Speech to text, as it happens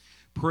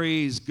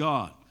Praise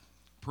God.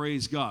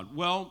 Praise God.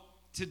 Well,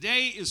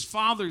 today is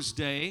Father's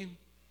Day.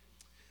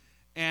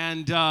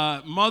 And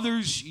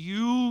mothers,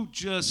 we're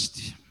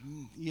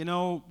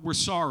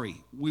sorry.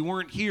 We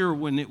weren't here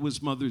when it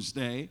was Mother's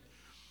Day.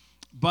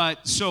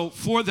 But so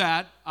for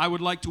that, I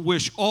would like to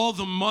wish all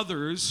the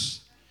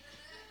mothers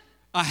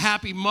a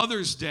happy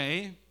Mother's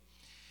Day.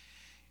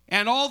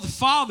 And all the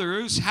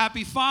fathers,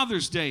 happy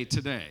Father's Day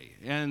today.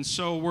 And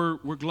so we're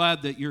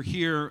glad that you're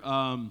here.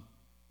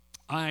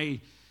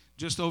 I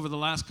just over the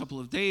last couple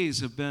of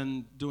days have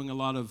been doing a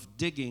lot of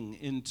digging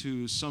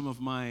into some of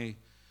my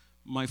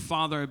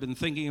father. I've been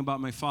thinking about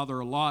my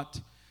father a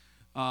lot.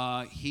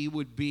 He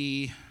would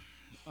be,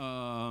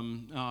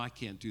 I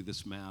can't do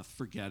this math.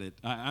 Forget it.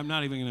 I'm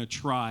not even going to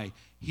try.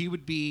 He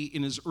would be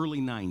in his early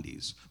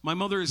 90s. My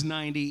mother is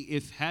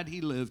 90. Had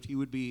he lived, he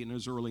would be in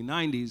his early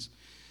 90s.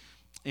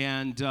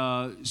 And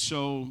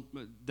so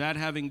that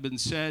having been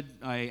said,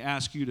 I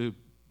ask you to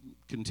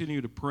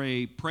continue to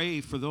pray.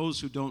 Pray for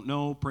those who don't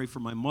know. Pray for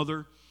my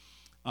mother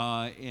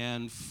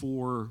and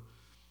for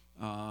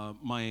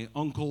my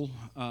uncle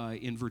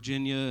in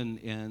Virginia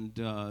and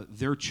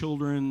their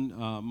children.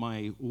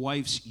 My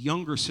wife's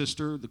younger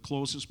sister, the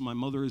closest. My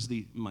mother is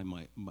my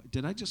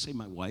did I just say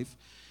my wife?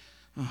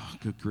 Oh,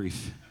 good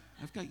grief.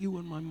 I've got you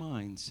in my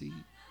mind, see?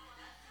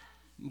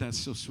 That's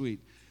so sweet.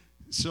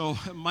 So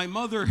my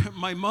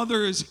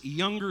mother's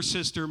younger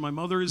sister, my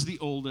mother is the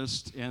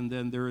oldest, and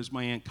then there is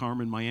my Aunt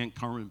Carmen. My Aunt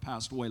Carmen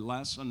passed away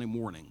last Sunday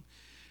morning.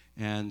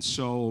 And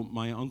so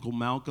my Uncle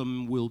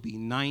Malcolm will be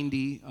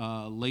 90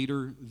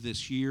 later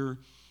this year.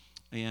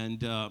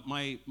 And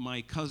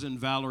my cousin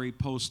Valerie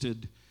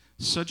posted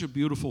such a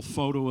beautiful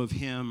photo of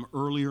him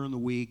earlier in the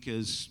week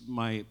as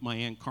my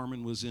Aunt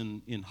Carmen was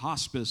in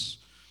hospice.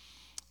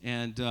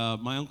 And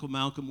my Uncle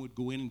Malcolm would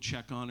go in and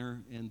check on her,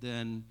 and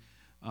then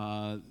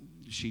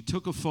she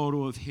took a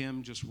photo of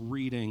him just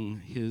reading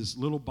his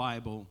little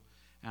Bible.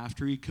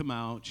 After he'd come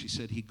out, she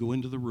said he'd go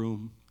into the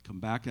room, come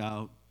back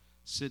out,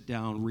 sit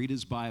down, read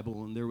his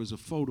Bible, and there was a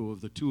photo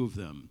of the two of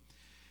them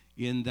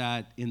in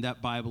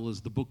that Bible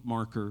as the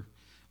bookmarker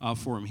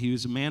for him. He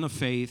was a man of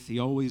faith. He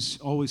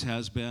always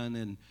has been.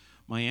 And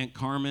my Aunt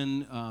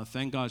Carmen,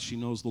 thank God she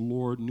knows the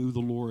Lord, knew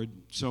the Lord.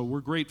 So we're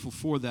grateful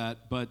for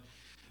that. But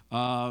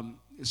my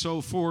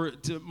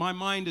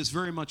mind is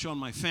very much on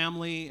my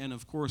family, and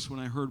of course, when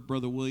I heard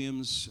Brother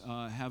Williams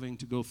having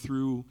to go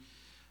through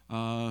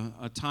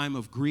a time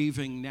of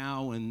grieving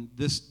now and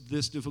this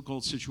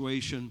difficult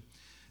situation,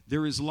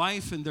 there is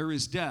life and there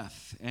is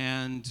death,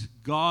 and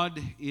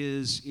God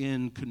is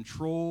in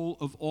control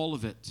of all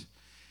of it,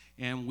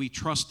 and we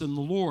trust in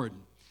the Lord.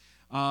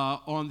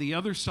 On the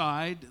other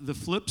side, the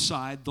flip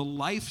side, the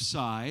life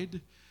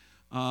side,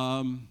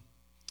 Bobby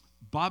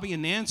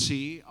and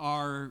Nancy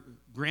are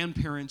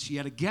grandparents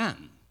yet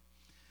again.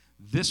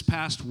 This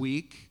past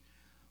week,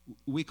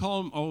 we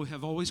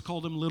have always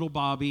called him Little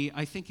Bobby.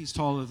 I think he's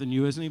taller than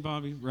you, isn't he,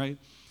 Bobby? Right?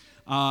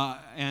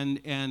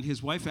 And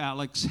his wife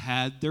Alex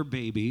had their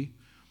baby,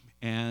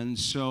 and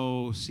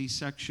so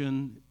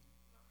C-section.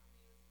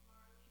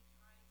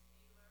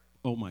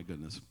 Oh my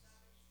goodness!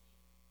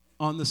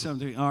 On the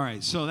 17th. All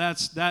right, so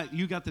that's that.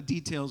 You got the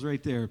details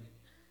right there,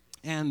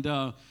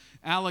 and.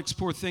 Alex,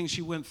 poor thing,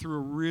 she went through a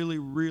really,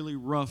 really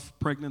rough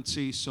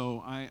pregnancy,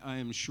 so I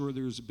am sure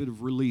there's a bit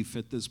of relief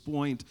at this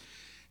point.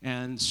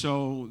 And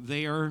so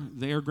they are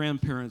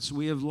grandparents.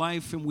 We have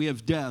life and we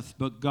have death,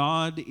 but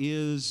God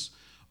is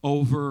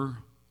over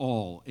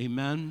all.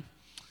 Amen?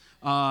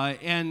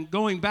 And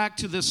going back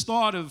to this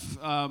thought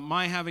of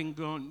my having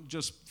gone,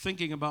 just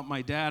thinking about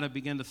my dad, I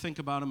began to think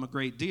about him a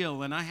great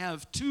deal. And I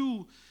have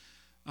two,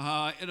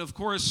 and of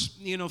course,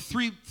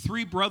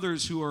 three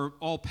brothers who are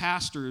all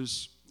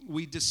pastors.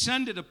 We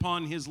descended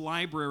upon his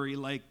library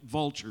like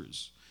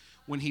vultures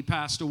when he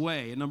passed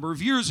away a number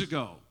of years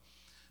ago.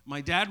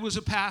 My dad was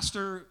a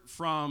pastor.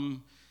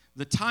 From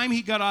the time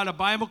he got out of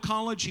Bible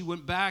college, he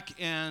went back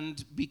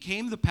and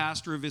became the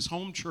pastor of his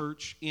home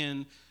church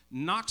in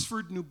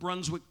Knoxford, New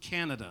Brunswick,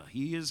 Canada.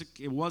 He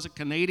was a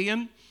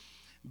Canadian,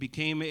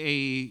 became a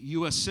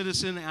U.S.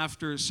 citizen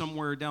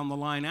somewhere down the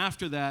line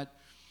after that.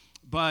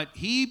 But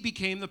he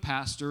became the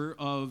pastor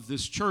of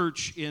this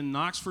church in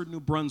Knoxford, New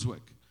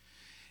Brunswick.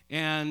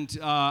 And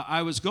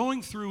I was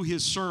going through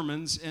his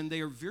sermons, and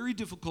they are very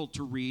difficult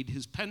to read.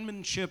 His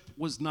penmanship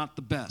was not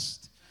the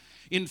best.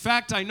 In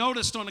fact, I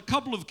noticed on a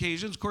couple of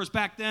occasions, of course,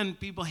 back then,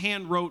 people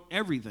hand wrote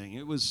everything.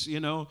 It was,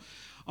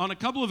 on a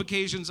couple of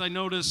occasions, I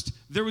noticed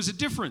there was a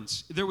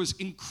difference. There was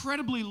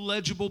incredibly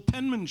legible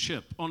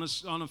penmanship on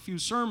a few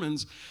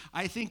sermons.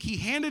 I think he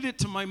handed it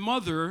to my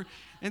mother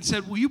and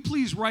said, "Will you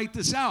please write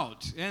this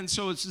out?" And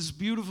so it's this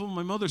beautiful,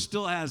 my mother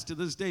still has to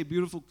this day,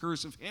 beautiful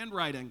cursive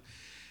handwriting.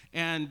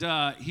 And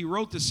he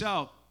wrote this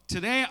out.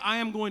 Today, I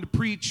am going to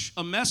preach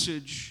a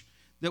message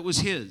that was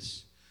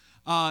his.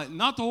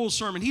 Not the whole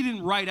sermon. He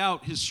didn't write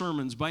out his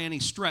sermons by any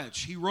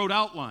stretch. He wrote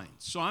outlines.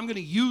 So I'm going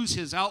to use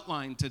his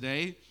outline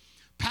today.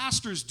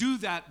 Pastors do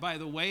that, by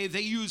the way.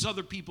 They use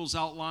other people's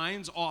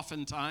outlines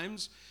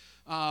oftentimes.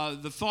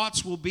 The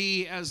thoughts will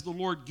be as the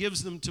Lord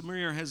gives them to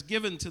me or has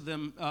given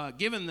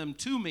them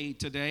to me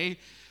today.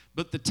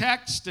 But the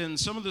text and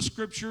some of the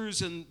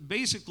scriptures, and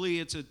basically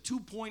it's a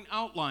 2-point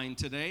outline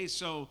today,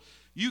 so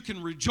you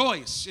can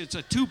rejoice. It's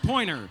a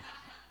 2-pointer.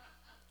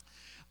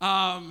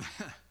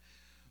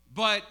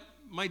 But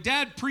my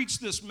dad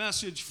preached this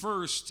message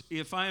first.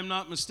 If I am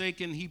not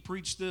mistaken, he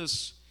preached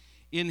this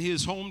in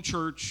his home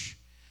church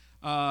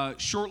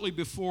shortly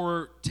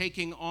before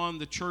taking on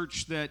the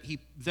church that he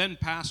then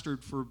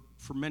pastored for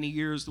many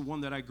years, the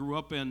one that I grew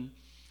up in.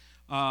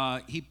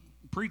 He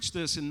preached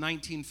this in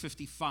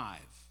 1955.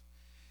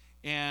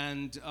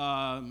 And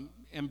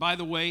by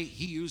the way,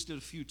 he used it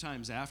a few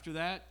times after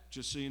that,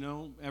 just so you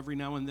know. Every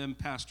now and then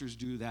pastors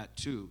do that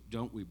too,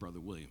 don't we, Brother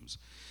Williams?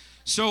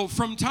 So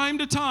from time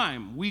to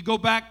time, we go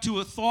back to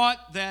a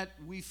thought that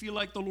we feel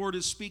like the Lord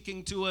is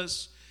speaking to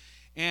us,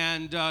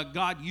 and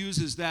God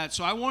uses that.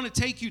 So I want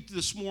to take you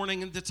this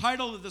morning, and the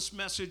title of this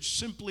message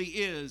simply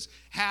is,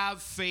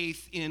 Have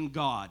Faith in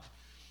God.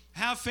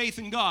 Have faith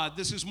in God.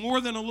 This is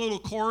more than a little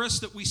chorus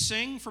that we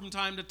sing from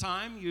time to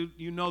time.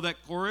 You know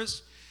that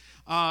chorus.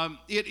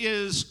 It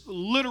is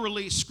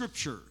literally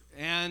Scripture.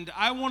 And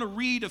I want to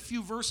read a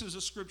few verses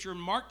of Scripture in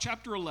Mark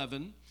chapter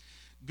 11.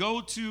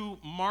 Go to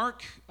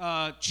Mark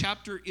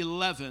chapter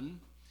 11,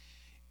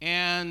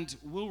 and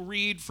we'll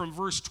read from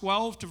verse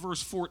 12 to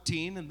verse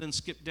 14, and then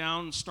skip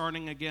down,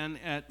 starting again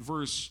at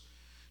verse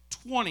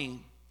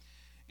 20.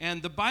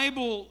 And the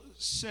Bible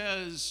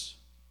says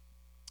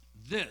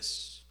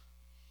this.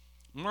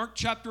 Mark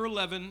chapter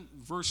 11,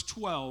 verse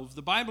 12,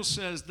 the Bible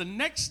says, "The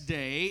next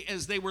day,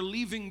 as they were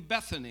leaving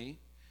Bethany,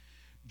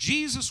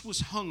 Jesus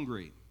was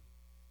hungry.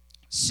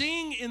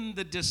 Seeing in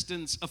the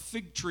distance a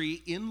fig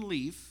tree in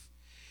leaf,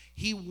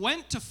 he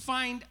went to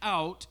find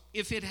out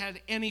if it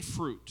had any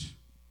fruit.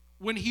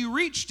 When he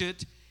reached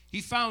it,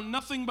 he found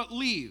nothing but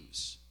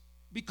leaves,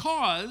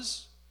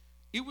 because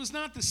it was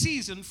not the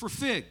season for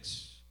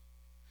figs.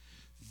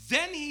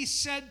 Then he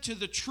said to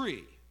the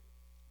tree,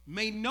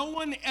 'May no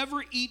one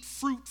ever eat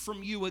fruit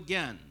from you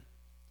again.'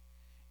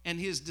 And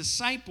his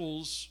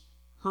disciples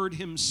heard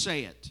him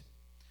say it."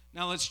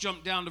 Now let's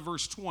jump down to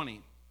verse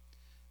 20.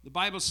 The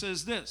Bible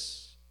says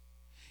this,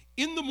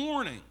 "In the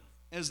morning,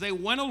 as they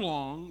went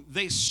along,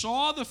 they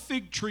saw the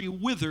fig tree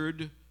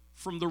withered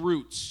from the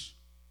roots.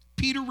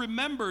 Peter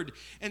remembered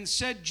and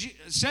said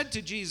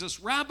to Jesus,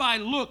 'Rabbi,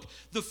 look,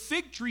 the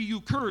fig tree you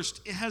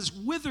cursed has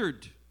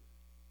withered.'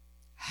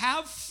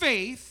 'Have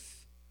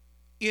faith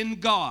in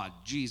God,'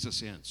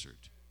 Jesus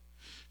answered.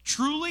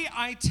 'Truly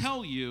I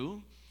tell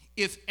you,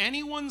 if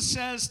anyone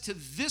says to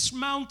this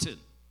mountain,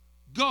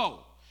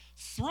 "Go,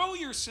 throw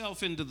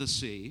yourself into the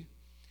sea,"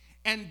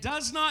 and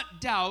does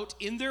not doubt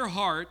in their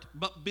heart,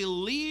 but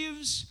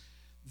believes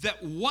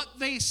that what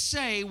they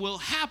say will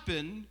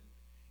happen,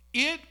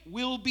 it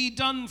will be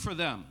done for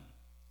them.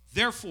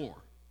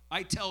 Therefore,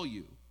 I tell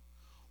you,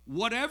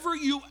 whatever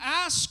you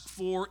ask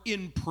for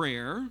in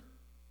prayer,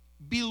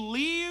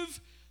 believe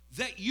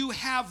that you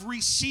have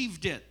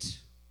received it,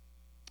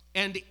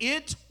 and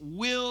it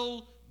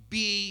will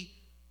be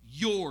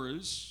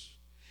yours.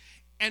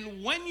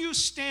 And when you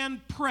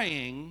stand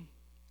praying,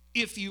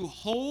 if you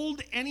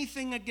hold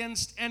anything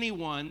against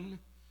anyone,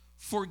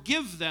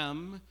 forgive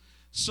them,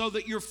 so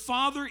that your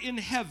Father in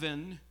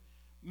heaven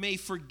may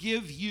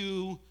forgive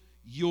you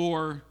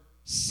your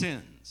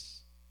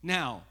sins."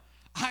 Now,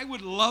 I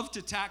would love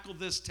to tackle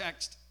this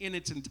text in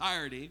its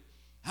entirety.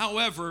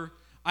 However,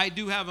 I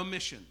do have a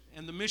mission,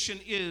 and the mission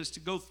is to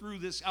go through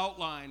this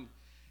outline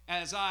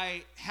as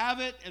I have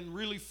it and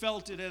really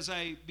felt it as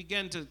I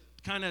began to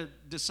kind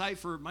of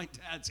decipher my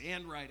dad's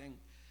handwriting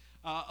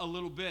a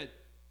little bit.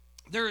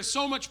 There is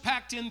so much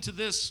packed into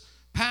this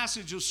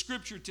passage of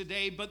Scripture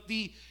today, but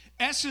the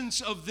essence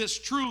of this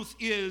truth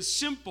is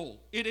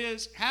simple. It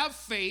is, have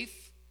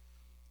faith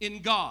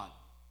in God.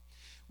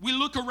 We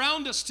look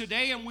around us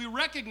today and we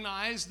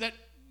recognize that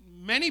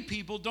many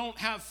people don't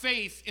have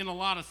faith in a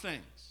lot of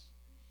things.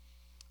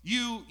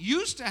 You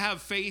used to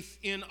have faith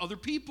in other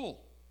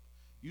people.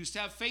 You used to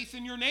have faith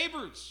in your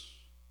neighbors,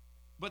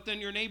 but then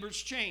your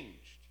neighbors changed.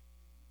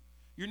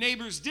 Your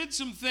neighbors did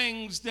some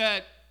things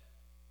that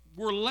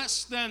were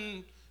less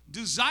than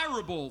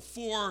desirable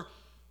for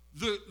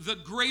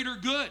the greater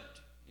good.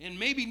 And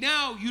maybe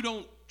now you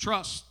don't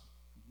trust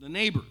the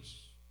neighbors.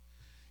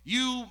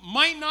 You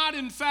might not,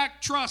 in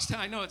fact, trust,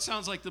 I know it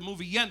sounds like the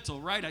movie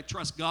Yentl, right? I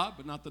trust God,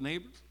 but not the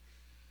neighbors.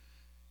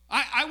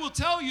 I will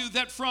tell you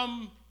that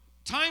from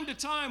time to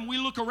time, we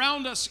look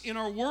around us in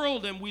our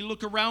world and we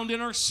look around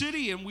in our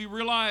city and we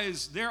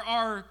realize there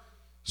are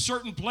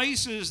certain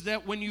places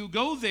that when you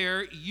go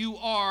there, you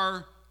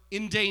are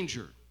in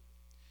danger.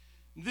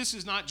 This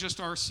is not just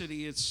our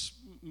city, it's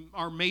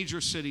our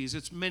major cities,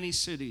 it's many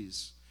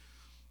cities.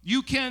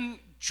 You can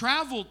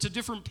travel to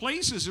different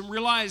places and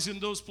realize in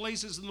those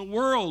places in the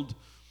world,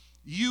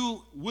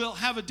 you will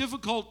have a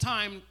difficult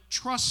time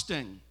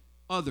trusting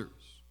others.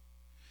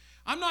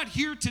 I'm not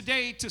here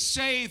today to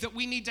say that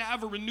we need to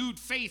have a renewed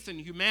faith in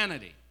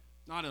humanity.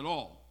 Not at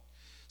all.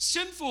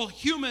 Sinful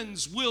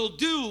humans will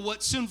do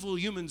what sinful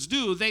humans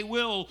do. They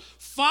will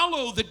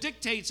follow the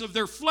dictates of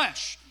their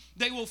flesh.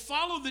 They will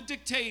follow the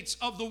dictates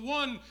of the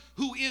one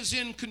who is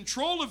in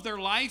control of their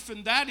life,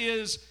 and that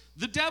is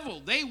the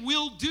devil. They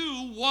will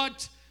do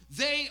what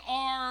they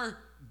are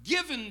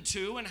given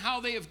to and how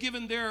they have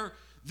given their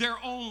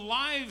own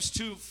lives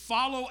to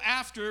follow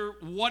after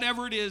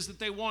whatever it is that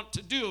they want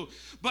to do.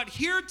 But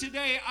here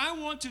today, I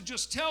want to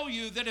just tell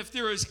you that if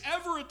there is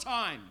ever a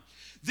time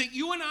that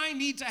you and I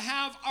need to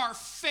have our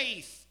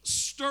faith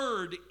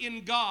stirred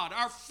in God,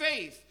 our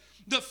faith,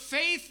 the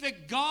faith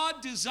that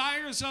God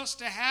desires us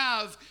to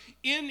have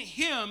in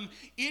Him,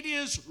 it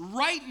is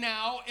right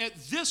now at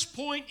this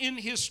point in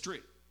history.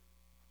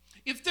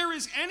 If there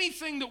is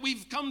anything that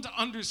we've come to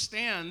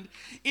understand,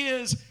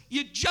 is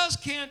you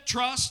just can't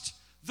trust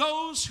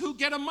those who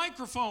get a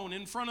microphone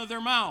in front of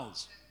their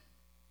mouths.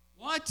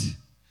 What?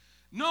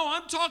 No,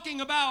 I'm talking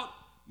about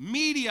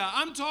media.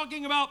 I'm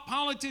talking about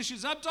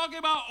politicians. I'm talking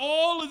about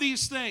all of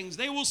these things.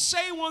 They will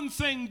say one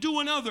thing, do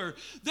another.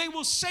 They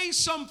will say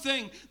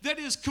something that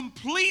is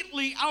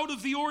completely out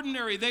of the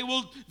ordinary. They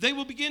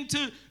will begin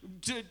to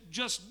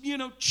just,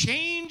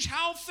 change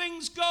how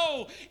things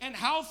go and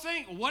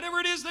whatever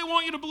it is they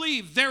want you to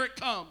believe, there it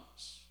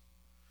comes.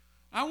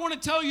 I want to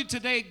tell you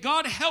today,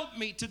 God help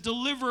me to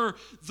deliver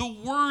the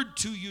word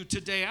to you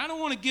today. I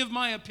don't want to give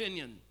my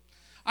opinion.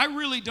 I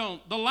really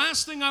don't. The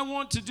last thing I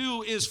want to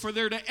do is for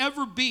there to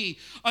ever be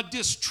a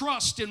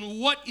distrust in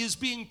what is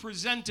being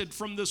presented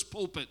from this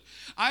pulpit.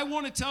 I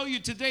want to tell you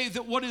today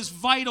that what is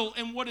vital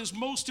and what is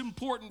most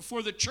important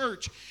for the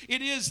church,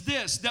 it is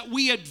this, that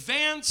we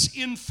advance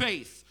in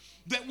faith,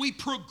 that we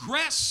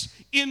progress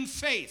in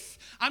faith.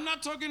 I'm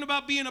not talking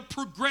about being a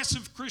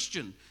progressive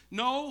Christian.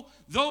 No,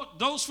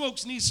 those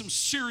folks need some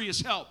serious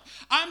help.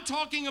 I'm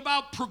talking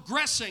about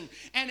progressing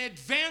and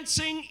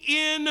advancing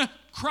in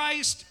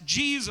Christ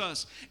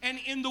Jesus and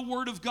in the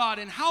Word of God,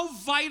 and how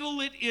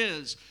vital it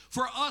is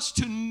for us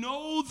to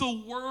know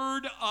the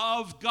Word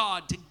of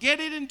God, to get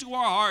it into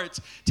our hearts,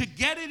 to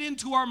get it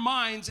into our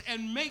minds,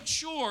 and make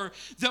sure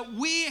that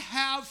we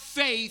have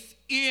faith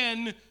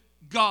in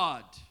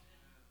God.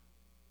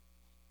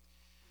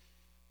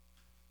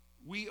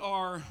 We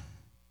are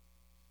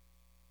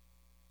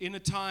in a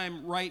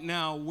time right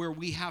now where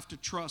we have to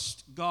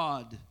trust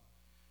God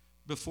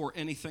before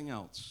anything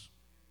else.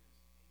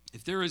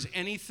 If there is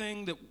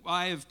anything that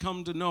I have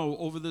come to know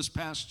over this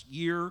past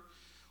year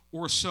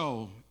or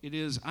so, it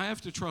is I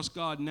have to trust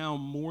God now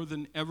more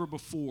than ever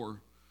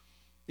before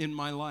in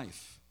my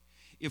life.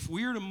 If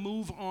we are to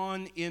move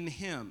on in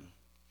Him,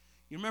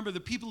 you remember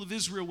the people of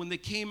Israel, when they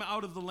came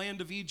out of the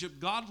land of Egypt,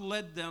 God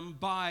led them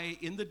by,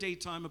 in the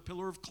daytime, a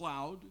pillar of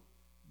cloud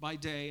by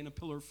day and a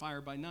pillar of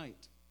fire by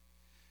night.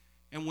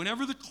 And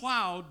whenever the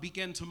cloud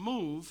began to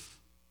move,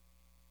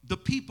 the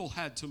people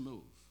had to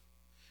move.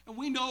 And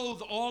we know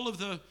all of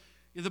the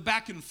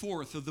back and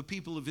forth of the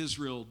people of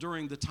Israel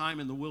during the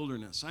time in the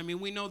wilderness. I mean,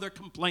 we know they're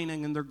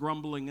complaining and they're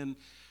grumbling and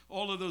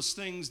all of those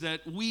things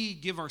that we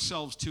give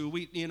ourselves to.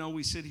 We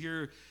sit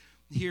here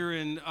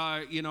in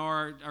our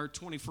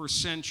 21st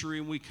century,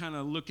 and we kind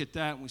of look at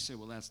that and we say,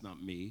 well, that's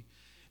not me.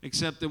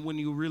 Except that when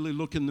you really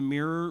look in the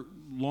mirror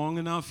long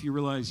enough, you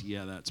realize,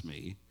 yeah, that's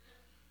me.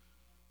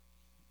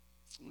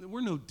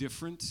 We're no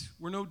different.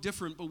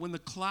 But when the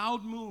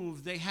cloud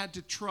moved, they had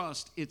to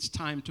trust it's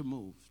time to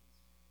move.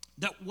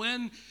 That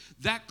when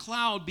that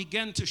cloud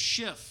began to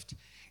shift,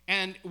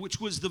 and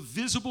which was the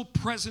visible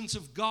presence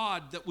of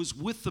God that was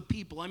with the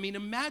people. I mean,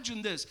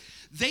 imagine this.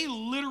 They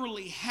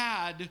literally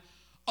had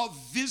a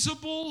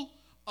visible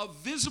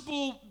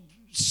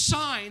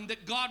sign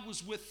that God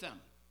was with them.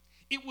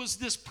 It was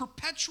this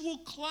perpetual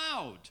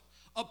cloud,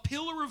 a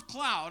pillar of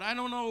cloud. I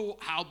don't know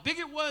how big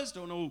it was,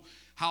 don't know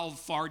how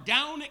far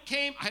down it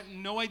came. I have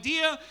no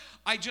idea.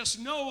 I just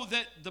know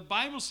that the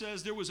Bible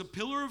says there was a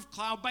pillar of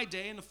cloud by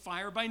day and a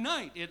fire by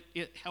night.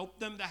 It helped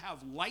them to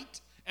have light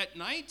at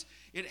night.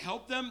 It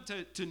helped them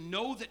to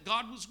know that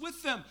God was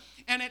with them.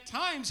 And at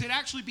times, it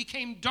actually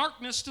became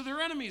darkness to their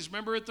enemies.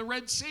 Remember at the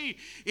Red Sea,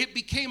 it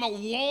became a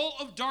wall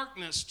of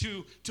darkness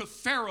to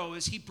Pharaoh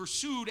as he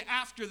pursued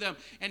after them.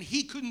 And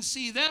he couldn't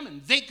see them,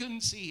 and they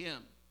couldn't see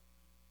him.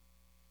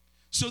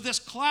 So this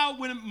cloud,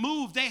 when it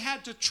moved, they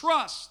had to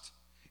trust.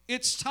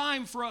 It's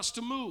time for us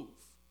to move.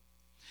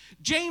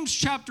 James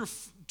chapter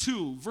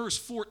 2, verse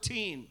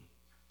 14,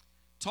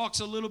 talks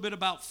a little bit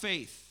about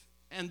faith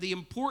and the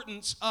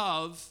importance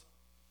of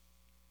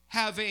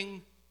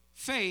having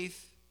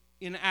faith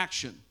in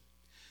action.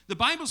 The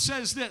Bible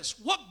says this: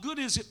 what good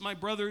is it, my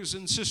brothers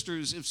and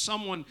sisters, if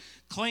someone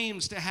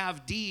claims to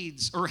have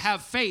deeds or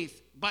have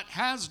faith but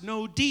has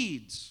no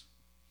deeds?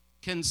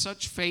 Can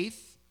such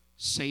faith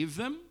save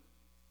them?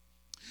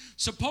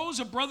 Suppose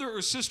a brother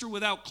or sister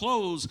without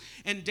clothes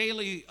and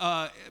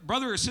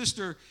brother or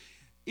sister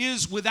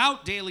is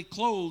without daily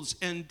clothes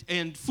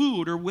and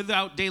food, or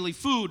without daily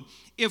food.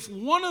 If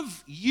one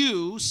of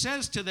you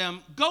says to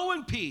them, go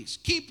in peace,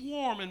 keep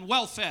warm and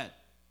well fed,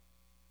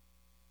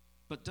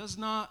 but does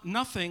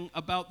nothing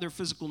about their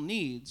physical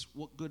needs,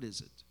 what good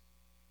is it?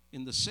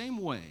 In the same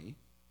way,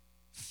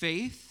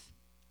 faith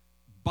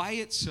by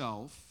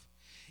itself,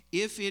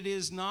 if it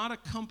is not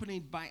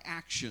accompanied by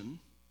action,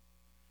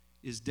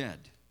 is dead.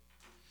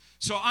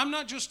 So I'm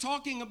not just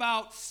talking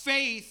about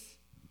faith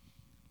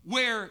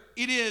where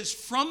it is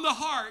from the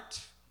heart,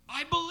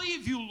 I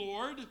believe you,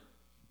 Lord.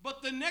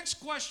 But the next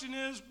question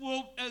is,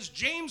 well, as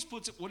James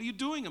puts it, what are you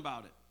doing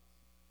about it?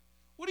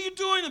 What are you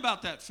doing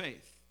about that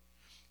faith?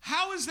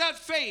 How is that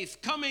faith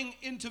coming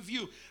into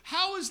view?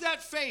 How is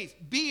that faith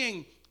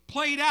being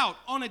played out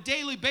on a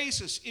daily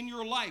basis in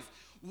your life?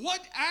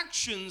 What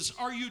actions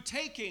are you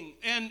taking?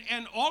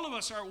 And all of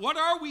us are, what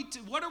are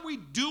we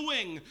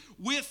doing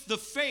with the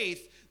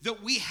faith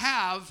that we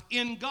have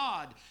in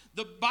God?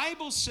 The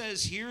Bible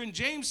says here, and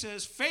James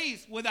says,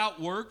 faith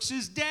without works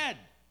is dead.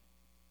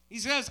 He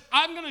says,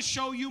 I'm going to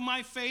show you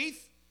my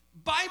faith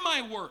by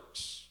my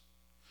works.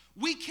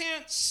 We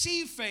can't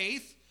see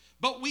faith,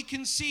 but we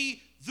can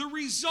see the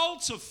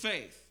results of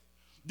faith.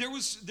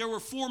 There were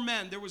 4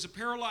 men. There was a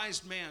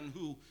paralyzed man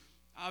who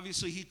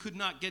obviously he could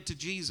not get to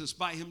Jesus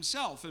by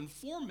himself. And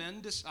 4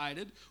 men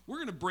decided, we're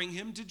going to bring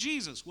him to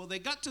Jesus. Well, they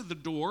got to the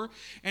door,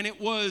 and it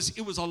was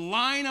a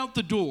line out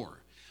the door.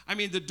 I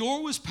mean, the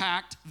door was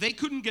packed. They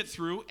couldn't get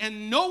through,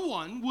 and no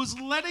one was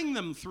letting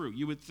them through.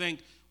 You would think,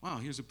 wow,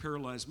 here's a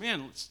paralyzed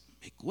man. Let's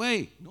make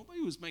way. Nobody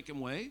was making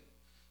way.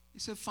 They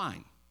said,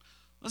 fine.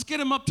 Let's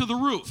get him up to the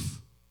roof.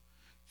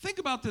 Think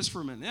about this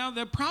for a minute. Now,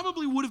 there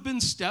probably would have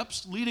been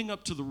steps leading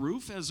up to the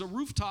roof, as a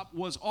rooftop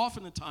was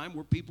often a time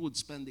where people would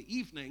spend the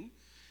evening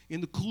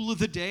in the cool of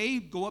the day,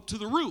 go up to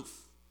the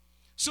roof.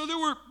 So there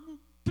were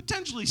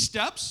potentially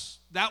steps.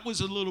 That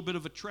was a little bit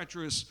of a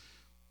treacherous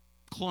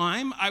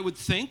climb, I would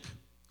think.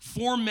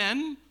 4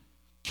 men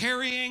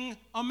carrying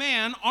a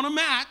man on a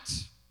mat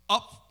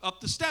up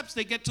the steps.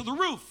 They get to the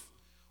roof.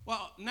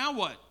 Well, now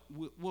what?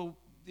 Well,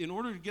 in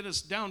order to get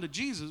us down to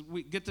Jesus,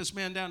 we get this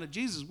man down to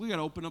Jesus, we got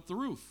to open up the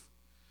roof.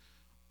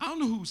 I don't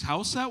know whose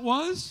house that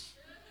was.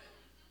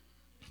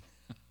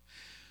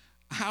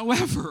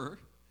 However,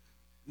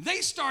 they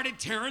started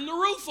tearing the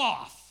roof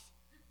off.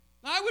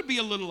 I would be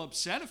a little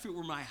upset if it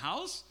were my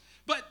house,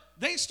 but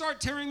they start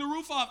tearing the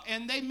roof off,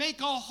 and they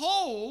make a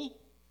hole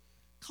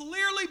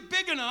clearly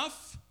big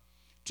enough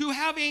to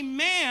have a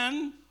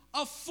man,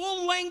 a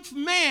full-length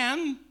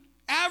man,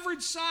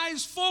 average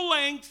size, full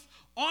length,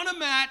 on a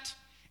mat,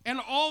 and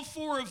all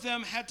 4 of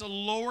them had to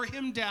lower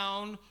him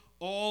down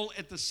all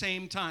at the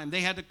same time.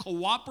 They had to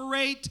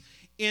cooperate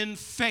in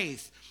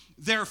faith.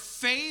 Their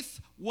faith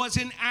was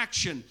in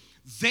action.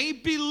 They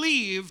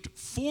believed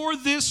for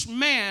this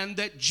man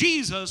that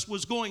Jesus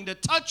was going to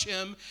touch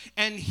him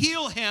and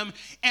heal him,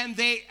 and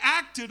they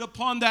acted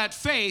upon that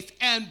faith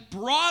and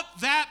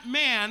brought that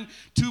man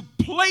to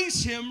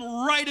place him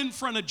right in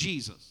front of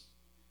Jesus.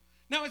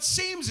 Now, it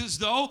seems as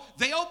though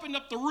they opened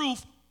up the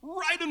roof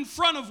right in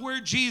front of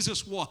where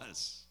Jesus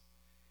was.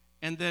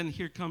 And then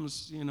here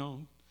comes, and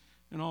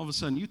all of a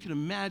sudden, you can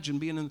imagine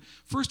being in,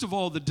 first of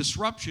all, the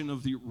disruption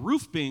of the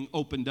roof being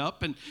opened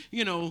up, and,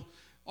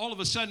 all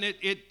of a sudden,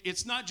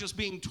 it's not just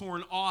being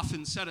torn off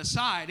and set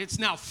aside. It's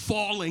now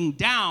falling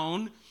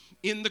down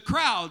in the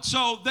crowd.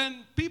 So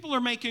then people are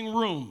making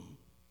room.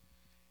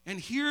 And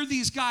here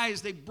these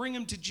guys, they bring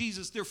him to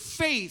Jesus. Their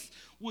faith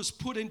was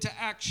put into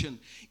action.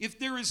 If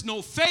there is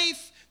no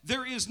faith,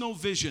 there is no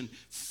vision.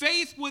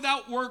 Faith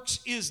without works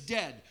is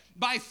dead.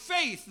 By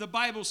faith, the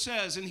Bible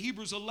says in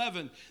Hebrews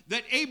 11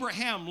 that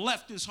Abraham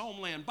left his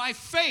homeland. By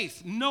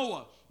faith,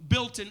 Noah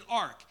built an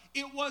ark.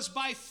 It was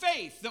by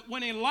faith that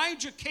when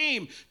Elijah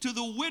came to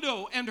the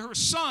widow and her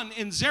son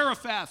in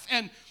Zarephath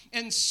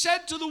and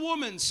said to the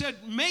woman,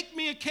 make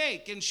me a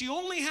cake. And she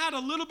only had a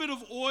little bit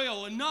of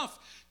oil, enough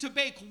to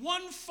bake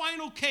one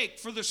final cake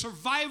for the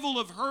survival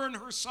of her and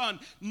her son,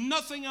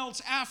 nothing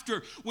else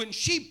after. When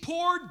she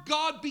poured,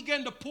 God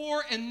began to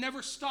pour and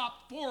never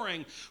stopped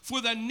pouring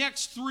for the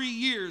next 3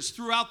 years.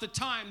 Throughout the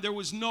time, there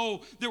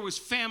was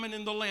famine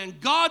in the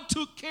land. God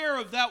took care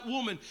of that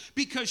woman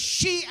because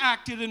she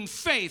acted in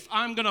faith.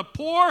 I'm going to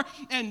pour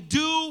and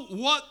do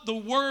what the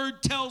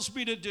word tells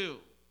me to do.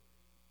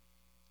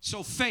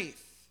 So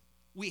faith.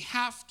 We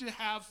have to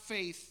have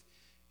faith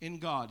in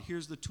God.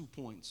 Here's the 2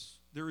 points.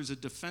 There is a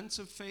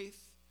defensive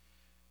faith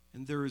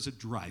and there is a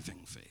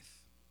driving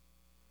faith.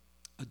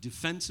 A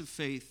defensive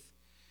faith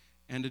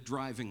and a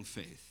driving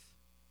faith.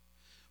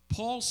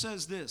 Paul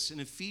says this in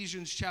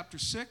Ephesians chapter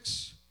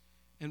 6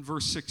 and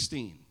verse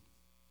 16.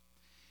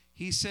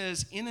 He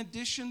says, in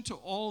addition to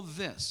all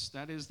this,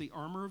 that is the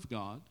armor of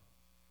God,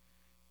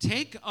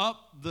 take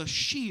up the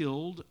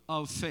shield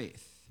of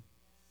faith,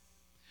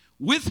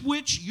 with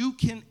which you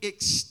can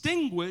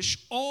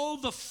extinguish all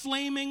the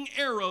flaming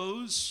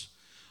arrows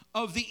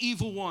of the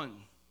evil one.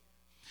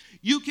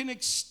 You can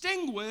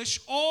extinguish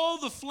all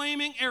the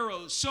flaming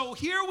arrows. So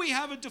here we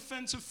have a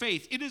defensive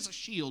faith. It is a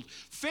shield.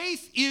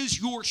 Faith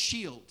is your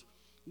shield.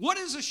 What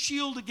is a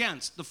shield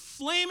against? The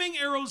flaming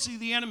arrows of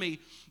the enemy.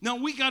 Now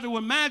we got to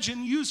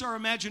use our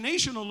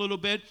imagination a little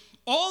bit,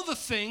 all the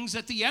things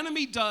that the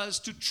enemy does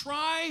to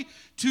try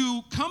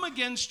to come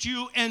against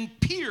you and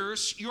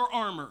pierce your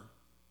armor.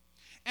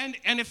 And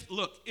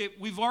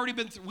we've already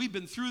we've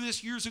been through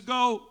this years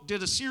ago,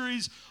 did a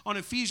series on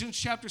Ephesians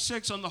chapter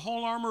 6 on the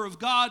whole armor of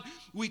God.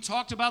 We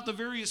talked about the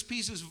various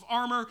pieces of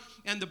armor,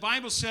 and the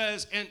Bible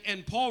says,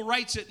 and Paul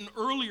writes it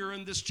earlier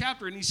in this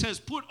chapter, and he says,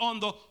 put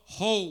on the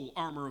whole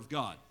armor of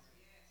God.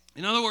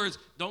 In other words,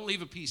 don't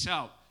leave a piece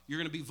out. You're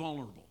going to be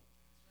vulnerable.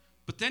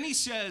 But then he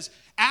says,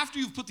 after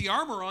you've put the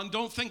armor on,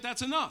 don't think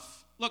that's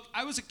enough. Look,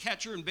 I was a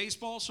catcher in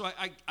baseball, so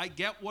I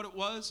get what it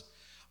was.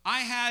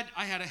 I had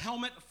a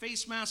helmet, a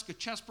face mask, a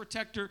chest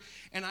protector,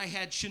 and I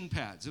had shin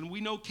pads. And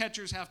we know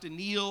catchers have to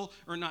kneel,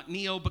 or not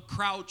kneel, but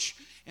crouch,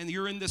 and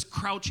you're in this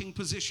crouching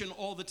position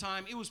all the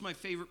time. It was my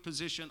favorite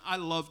position. I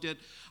loved it.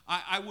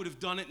 I would have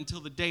done it until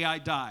the day I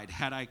died.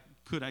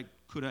 Could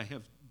I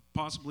have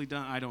possibly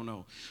done it? I don't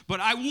know.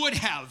 But I would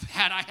have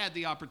had I had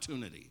the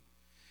opportunity.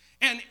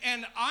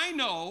 And I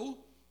know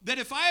that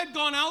if I had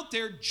gone out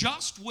there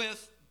just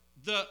with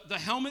the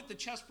helmet, the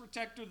chest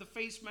protector, the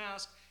face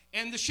mask,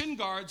 and the shin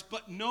guards,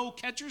 but no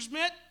catcher's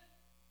mitt,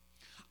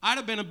 I'd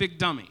have been a big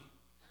dummy.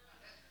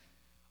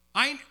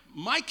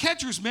 My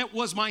catcher's mitt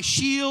was my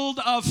shield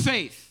of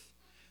faith.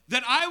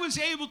 That I was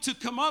able to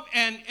come up,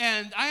 and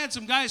I had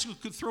some guys who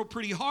could throw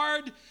pretty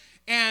hard,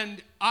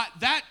 and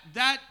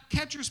that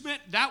catcher's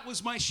mitt, that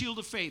was my shield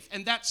of faith.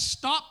 And that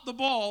stopped the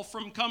ball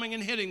from coming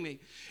and hitting me.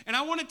 And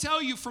I want to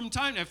tell you from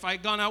time, if I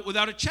had gone out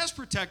without a chest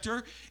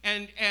protector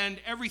and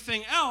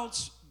everything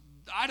else,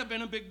 I'd have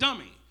been a big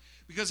dummy.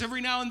 Because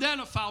every now and then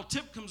a foul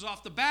tip comes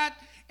off the bat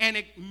and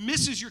it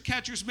misses your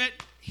catcher's mitt,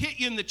 hit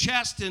you in the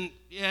chest, and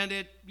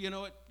it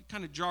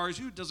kind of jars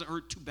you. It doesn't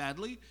hurt too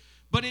badly,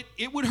 but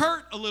it would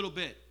hurt a little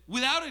bit.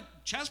 Without a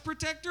chest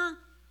protector,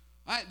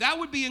 that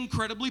would be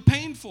incredibly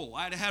painful.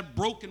 I'd have had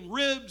broken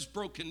ribs,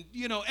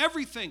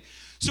 everything.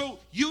 So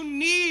you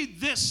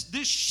need this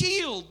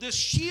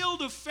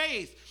shield of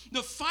faith.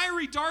 The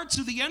fiery darts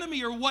of the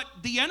enemy are what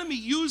the enemy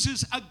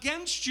uses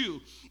against you.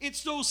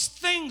 It's those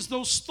things,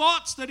 those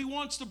thoughts that he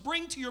wants to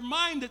bring to your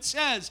mind that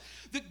says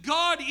that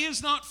God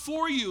is not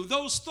for you.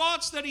 Those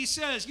thoughts that he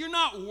says, you're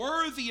not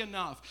worthy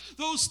enough.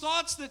 Those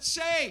thoughts that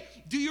say,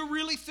 do you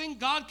really think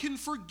God can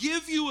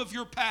forgive you of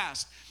your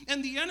past?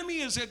 And the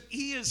enemy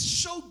he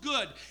is so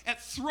good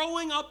at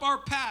throwing up our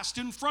past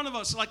in front of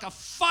us like a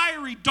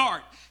fiery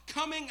dart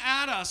coming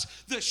at us.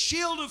 The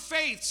shield of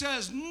faith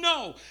says,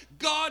 no,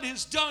 God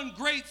has done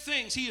great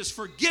things. He has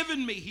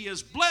forgiven me. He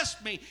has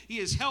blessed me. He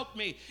has helped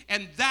me.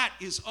 And that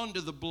is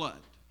under the blood.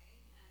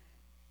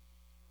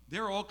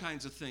 There are all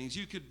kinds of things.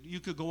 You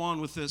could go on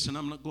with this, and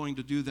I'm not going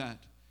to do that.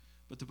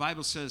 But the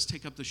Bible says,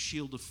 take up the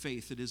shield of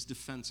faith. It is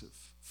defensive.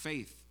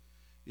 Faith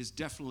is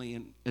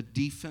definitely a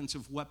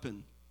defensive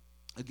weapon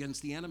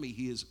against the enemy.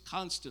 He is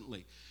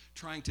constantly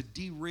trying to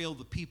derail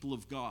the people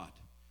of God.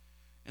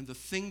 And the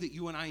thing that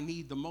you and I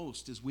need the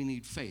most is we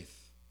need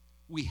faith.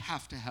 We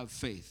have to have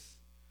faith.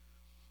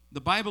 The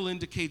Bible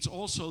indicates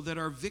also that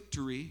our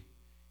victory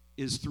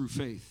is through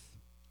faith.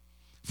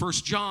 1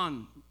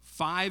 John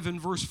 5 and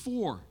verse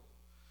 4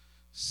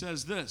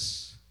 says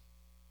this.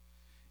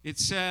 It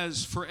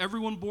says, for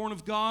everyone born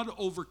of God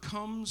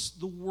overcomes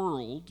the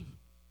world.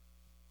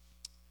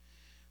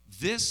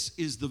 This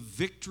is the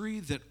victory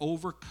that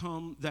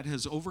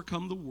has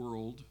overcome the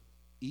world,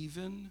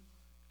 even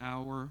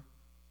our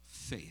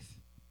faith.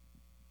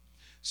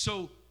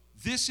 So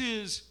this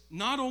is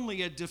not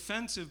only a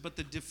defensive, but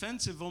the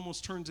defensive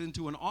almost turns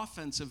into an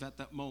offensive at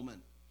that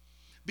moment.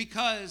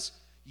 Because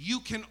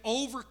you can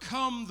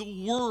overcome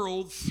the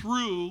world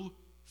through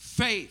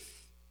faith.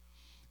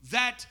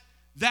 That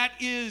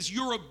is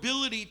your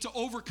ability to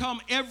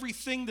overcome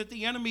everything that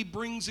the enemy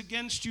brings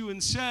against you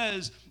and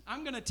says,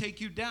 I'm going to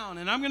take you down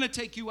and I'm going to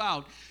take you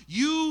out.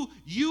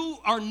 You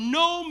are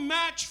no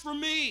match for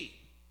me.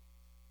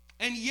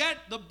 And yet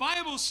the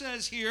Bible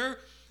says here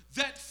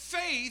that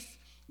faith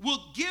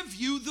will give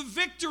you the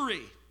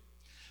victory.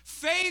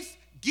 Faith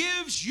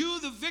gives you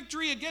the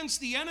victory against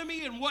the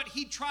enemy and what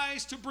he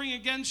tries to bring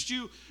against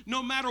you,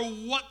 no matter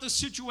what the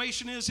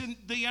situation is. And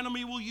the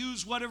enemy will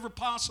use whatever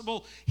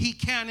possible he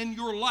can in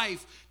your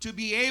life to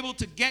be able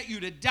to get you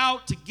to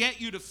doubt, to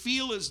get you to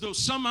feel as though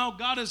somehow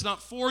God is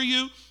not for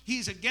you,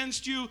 he's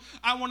against you.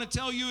 I want to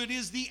tell you it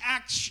is the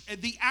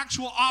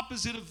actual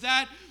opposite of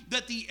that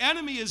the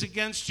enemy is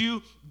against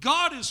you,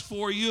 God is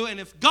for you, and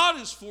if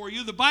God is for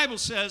you, the Bible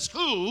says,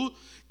 who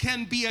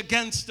can be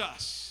against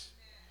us?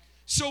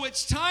 So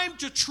it's time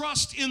to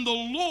trust in the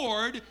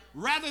Lord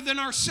rather than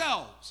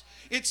ourselves.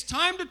 It's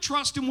time to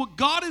trust in what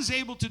God is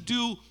able to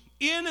do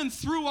in and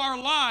through our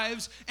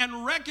lives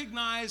and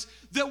recognize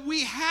that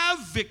we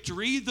have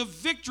victory, the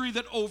victory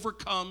that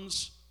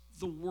overcomes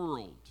the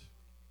world.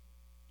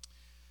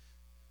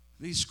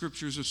 These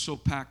scriptures are so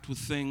packed with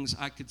things,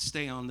 I could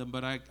stay on them,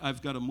 but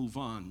I've got to move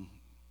on.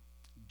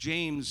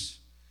 James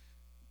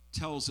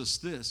tells us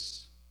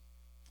this.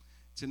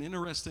 It's an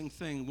interesting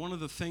thing. One of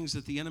the things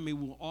that the enemy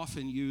will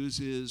often use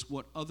is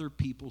what other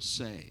people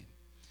say.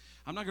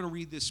 I'm not going to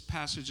read this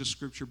passage of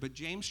scripture, but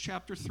James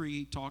chapter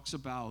 3 talks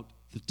about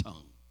the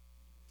tongue.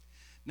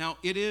 Now,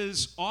 it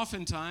is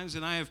oftentimes,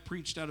 and I have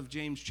preached out of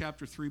James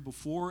chapter 3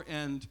 before,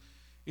 and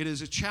it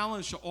is a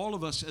challenge to all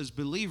of us as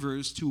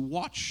believers to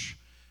watch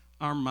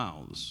our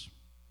mouths,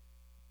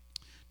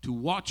 to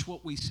watch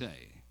what we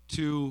say,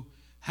 to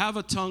have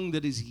a tongue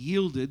that is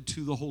yielded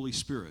to the Holy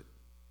Spirit.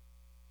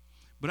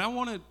 But I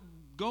want to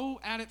go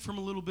at it from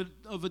a little bit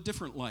of a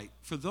different light.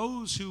 For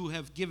those who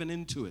have given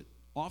into it,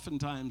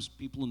 oftentimes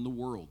people in the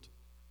world,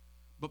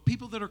 but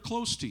people that are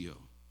close to you,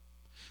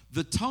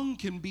 the tongue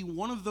can be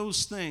one of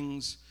those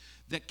things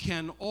that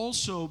can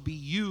also be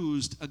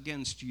used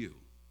against you.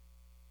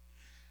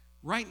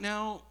 Right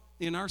now,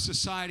 in our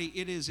society,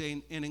 it is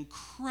an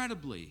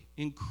incredibly,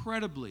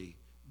 incredibly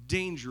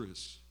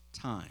dangerous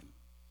time.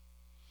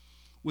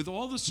 With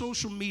all the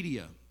social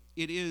media,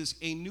 it is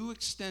a new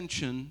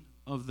extension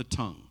of the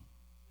tongue.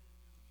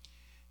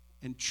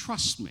 And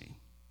trust me,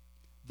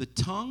 the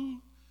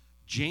tongue,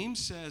 James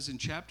says in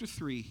chapter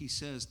 3, he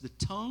says, the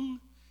tongue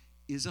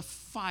is a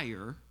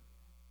fire,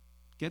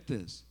 get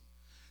this,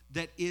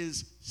 that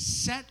is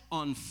set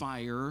on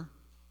fire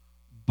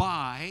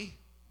by,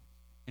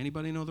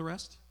 anybody know the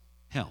rest?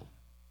 Hell.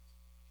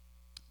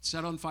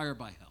 Set on fire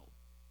by hell.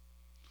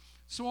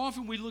 So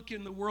often we look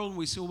in the world and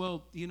we say,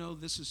 well,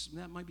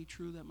 that might be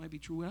true, that might be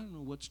true. I don't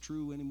know what's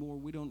true anymore.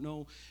 We don't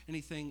know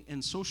anything.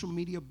 And social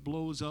media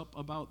blows up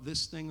about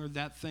this thing or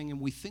that thing,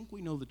 and we think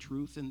we know the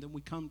truth, and then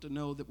we come to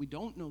know that we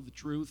don't know the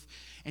truth,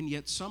 and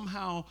yet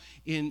somehow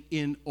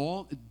in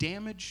all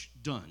damage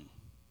done.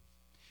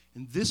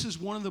 And this is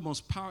one of the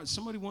most powerful.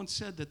 Somebody once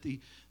said that the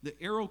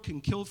arrow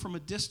can kill from a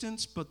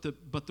distance, but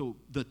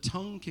the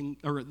tongue can,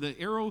 or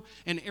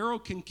an arrow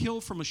can kill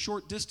from a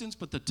short distance,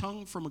 but the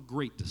tongue from a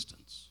great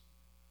distance.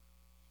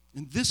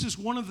 And this is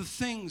one of the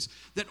things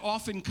that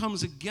often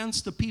comes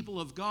against the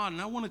people of God.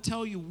 And I want to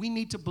tell you, we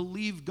need to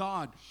believe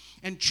God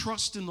and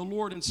trust in the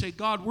Lord and say,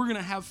 God, we're going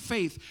to have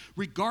faith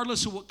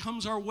regardless of what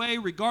comes our way,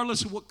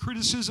 regardless of what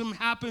criticism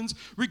happens,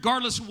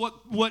 regardless of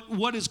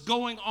what is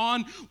going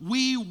on.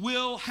 We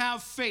will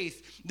have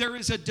faith. There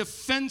is a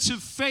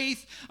defensive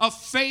faith, a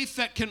faith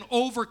that can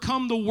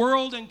overcome the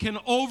world and can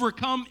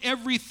overcome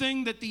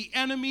everything that the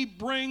enemy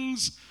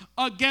brings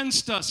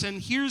against us.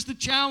 And here's the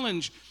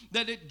challenge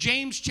that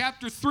James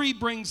chapter 3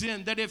 brings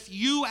in, that if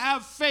you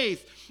have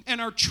faith and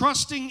are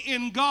trusting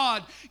in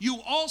God, you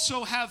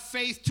also have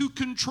faith to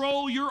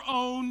control your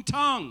own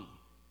tongue.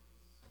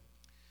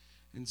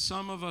 And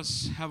some of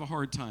us have a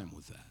hard time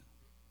with that,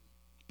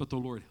 but the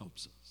Lord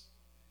helps us.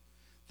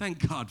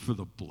 Thank God for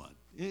the blood.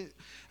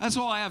 That's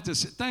all I have to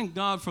say. Thank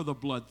God for the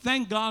blood.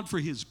 Thank God for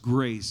His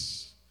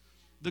grace.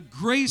 The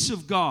grace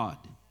of God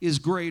is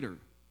greater.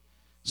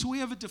 So we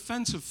have a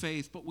defensive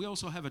faith, but we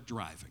also have a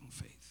driving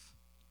faith.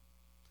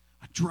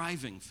 A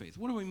driving faith.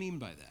 What do we mean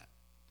by that?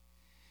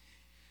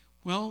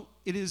 Well,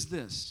 it is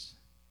this,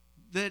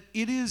 that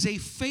it is a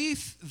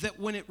faith that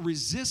when it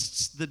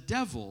resists the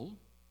devil,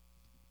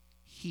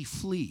 he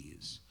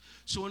flees.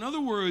 So in other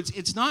words,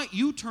 it's not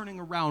you turning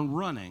around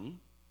running,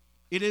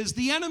 it is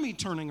the enemy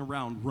turning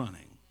around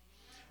running.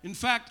 In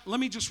fact, let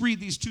me just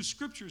read these two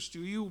scriptures to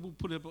you. We'll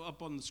put it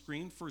up on the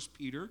screen. 1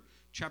 Peter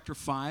chapter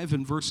 5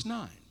 and verse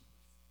 9.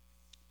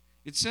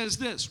 It says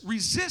this,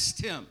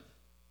 resist him,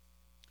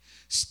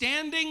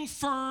 standing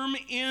firm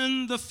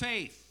in the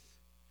faith,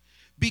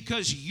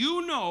 because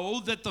you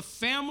know that the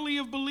family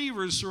of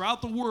believers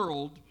throughout the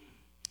world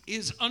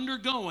is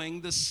undergoing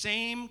the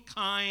same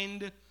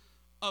kind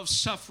of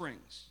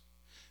sufferings.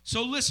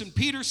 So listen,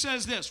 Peter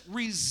says this,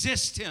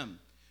 resist him.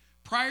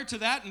 Prior to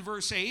that in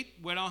verse 8,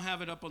 well, I'll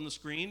have it up on the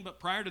screen, but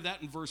prior to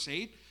that in verse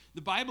 8,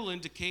 the Bible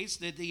indicates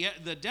that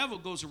the devil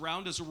goes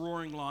around as a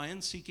roaring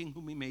lion seeking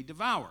whom he may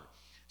devour.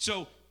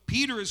 So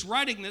Peter is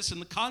writing this in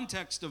the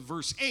context of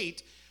verse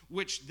 8,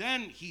 which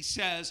then he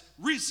says,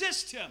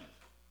 resist him.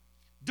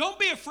 Don't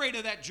be afraid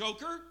of that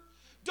joker.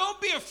 Don't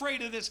be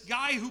afraid of this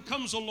guy who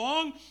comes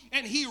along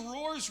and he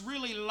roars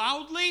really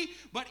loudly.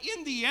 But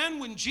in the end,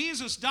 when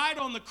Jesus died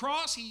on the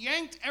cross, he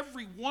yanked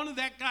every one of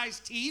that guy's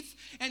teeth,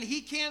 and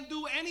he can't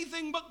do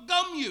anything but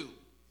gum you.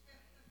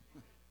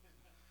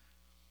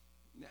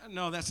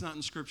 No, that's not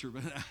in Scripture,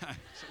 but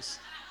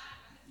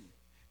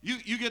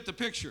you get the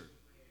picture.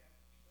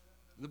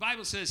 The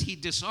Bible says he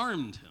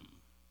disarmed him.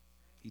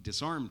 He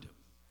disarmed him.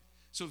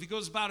 So if he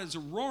goes about as a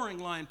roaring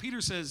lion, Peter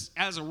says,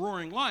 as a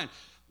roaring lion.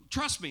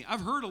 Trust me,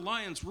 I've heard a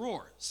lion's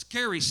roar.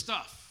 Scary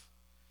stuff.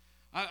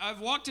 I've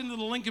walked into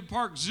the Lincoln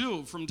Park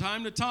Zoo from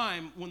time to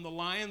time when the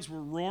lions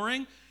were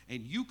roaring,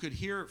 and you could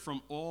hear it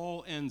from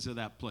all ends of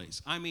that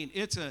place. I mean,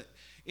 it's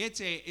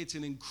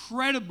an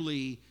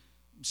incredibly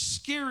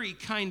scary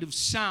kind of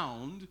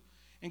sound.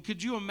 And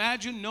could you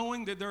imagine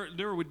knowing that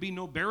there would be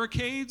no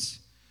barricades?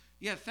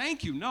 Yeah,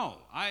 thank you. No,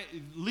 I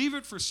leave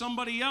it for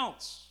somebody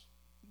else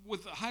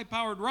with a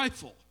high-powered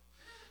rifle.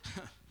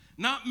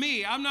 Not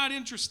me. I'm not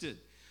interested.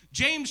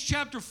 James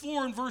chapter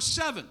 4 and verse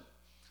 7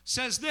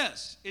 says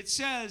this. It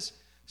says,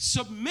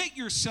 submit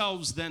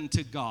yourselves then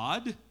to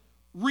God,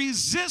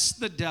 resist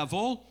the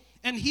devil,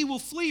 and he will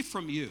flee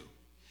from you.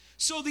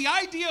 So the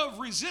idea of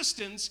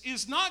resistance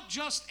is not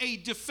just a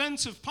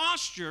defensive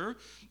posture,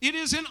 it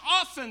is an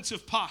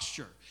offensive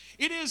posture.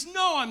 It is,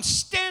 no, I'm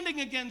standing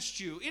against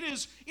you. It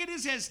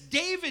is as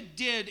David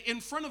did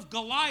in front of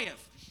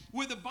Goliath.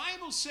 where the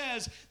Bible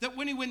says that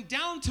when he went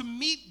down to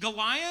meet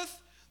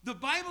Goliath, the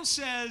Bible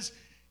says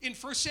in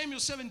 1 Samuel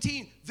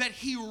 17 that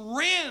he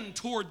ran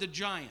toward the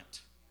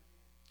giant.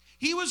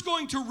 He was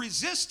going to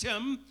resist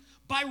him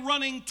by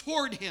running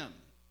toward him.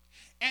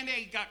 And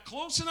he got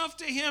close enough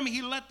to him.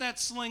 He let that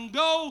sling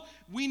go.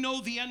 We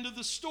know the end of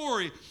the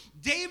story.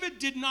 David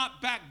did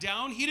not back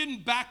down. He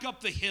didn't back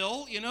up the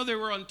hill. You know, they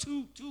were on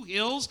two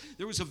hills.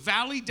 There was a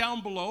valley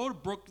down below, a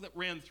brook that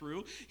ran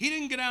through. He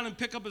didn't get out and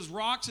pick up his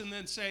rocks and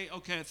then say,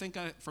 okay, I think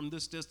from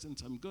this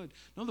distance I'm good.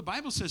 No, the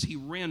Bible says he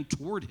ran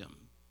toward him.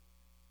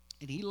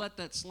 And he let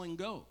that sling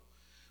go.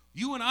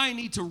 You and I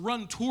need to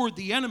run toward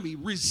the enemy,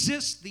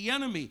 resist the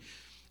enemy.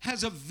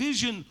 Has a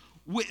vision.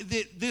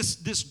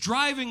 This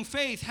driving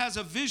faith has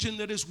a vision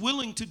that is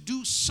willing to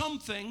do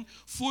something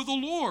for the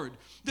Lord,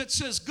 that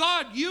says,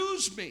 God,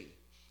 use me.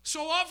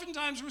 So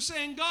oftentimes we're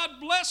saying, God,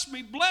 bless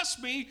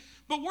me,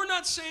 but we're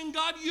not saying,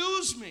 God,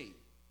 use me.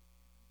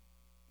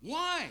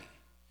 Why?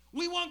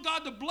 We want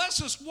God to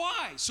bless us.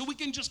 Why? So we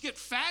can just get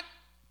fat?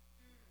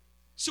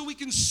 So we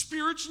can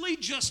spiritually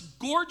just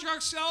gorge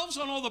ourselves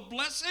on all the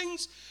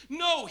blessings?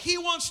 No, he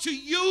wants to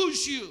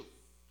use you.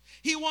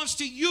 He wants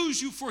to use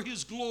you for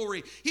his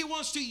glory. He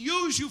wants to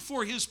use you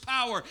for his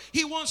power.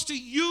 He wants to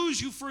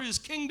use you for his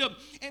kingdom.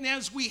 And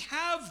as we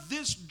have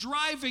this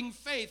driving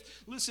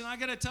faith, listen, I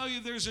got to tell you,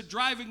 there's a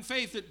driving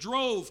faith that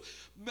drove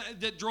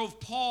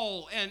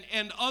Paul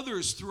and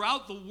others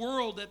throughout the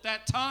world at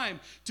that time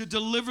to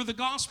deliver the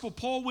gospel.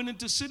 Paul went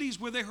into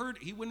cities where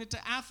he went into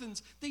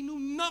Athens. They knew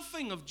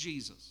nothing of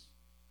Jesus.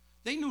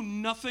 They knew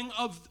nothing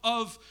of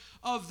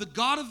the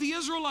God of the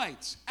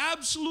Israelites.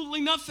 Absolutely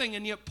nothing.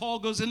 And yet Paul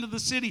goes into the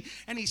city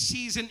and he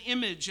sees an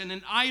image and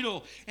an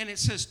idol. And it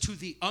says, to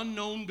the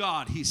unknown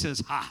God. He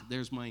says,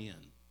 there's my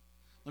end.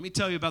 Let me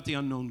tell you about the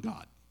unknown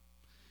God.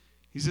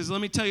 He says,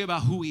 let me tell you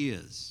about who he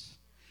is.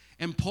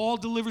 And Paul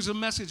delivers a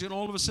message, and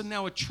all of a sudden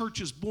now a church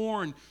is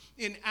born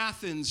in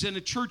Athens, and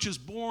a church is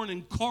born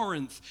in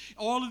Corinth.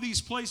 All of these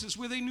places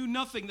where they knew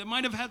nothing. They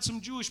might have had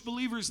some Jewish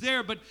believers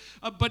there, but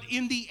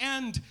in the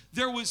end,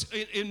 there was,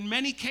 in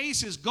many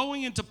cases,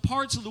 going into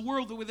parts of the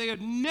world where they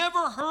had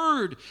never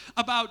heard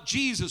about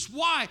Jesus.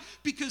 Why?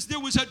 Because there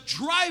was a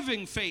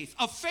driving faith,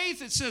 a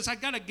faith that says, I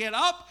got to get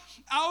up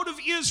out of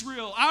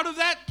Israel, out of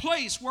that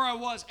place where I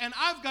was, and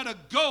I've got to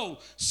go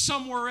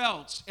somewhere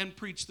else and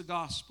preach the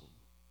gospel.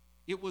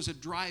 It was a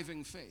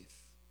driving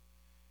faith.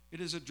 It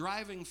is a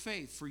driving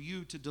faith for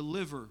you to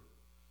deliver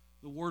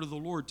the word of the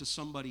Lord to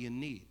somebody in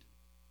need,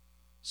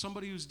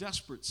 somebody who's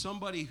desperate,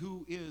 somebody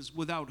who is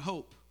without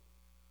hope.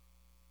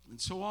 And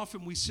so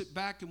often we sit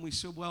back and we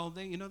say, well,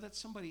 that's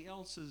somebody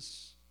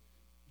else's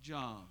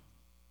job.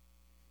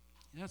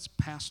 That's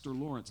Pastor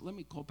Lawrence. Let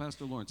me call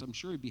Pastor Lawrence. I'm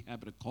sure he'd be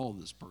happy to call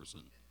this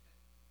person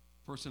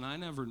I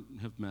never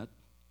have met,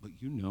 but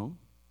you know.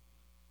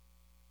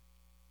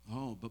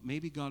 Oh, but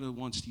maybe God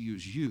wants to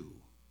use you.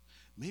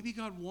 Maybe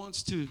God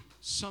wants to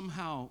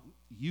somehow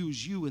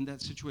use you in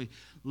that situation.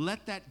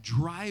 Let that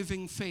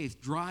driving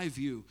faith drive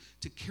you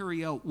to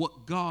carry out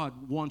what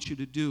God wants you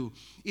to do.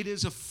 It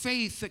is a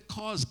faith that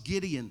caused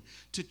Gideon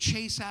to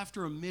chase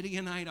after a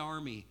Midianite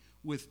army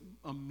with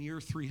a mere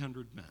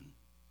 300 men.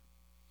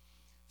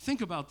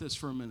 Think about this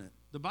for a minute.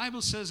 The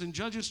Bible says in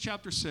Judges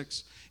chapter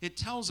 6, it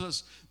tells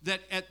us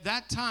that at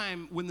that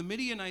time when the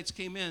Midianites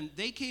came in,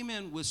 they came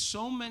in with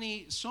so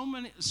many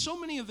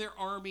of their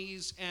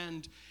armies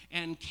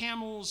and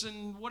camels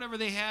and whatever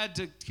they had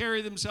to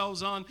carry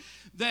themselves on,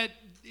 that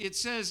it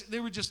says they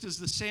were just as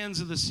the sands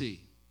of the sea.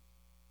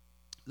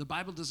 The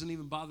Bible doesn't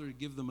even bother to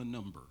give them a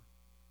number.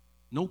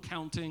 No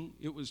counting.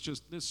 It was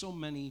just, there's so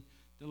many,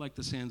 they're like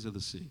the sands of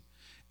the sea.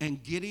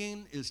 And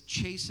Gideon is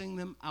chasing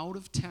them out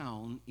of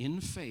town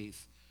in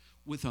faith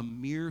with a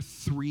mere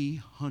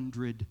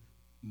 300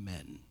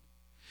 men.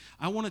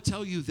 I want to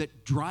tell you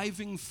that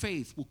driving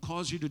faith will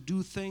cause you to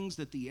do things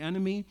that the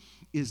enemy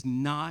is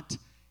not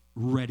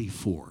ready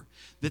for,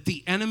 that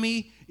the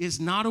enemy is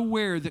not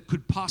aware that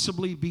could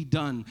possibly be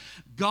done.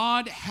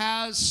 God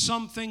has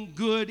something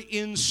good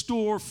in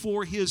store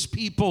for his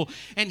people,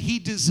 and he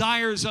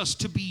desires us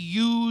to be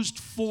used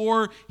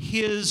for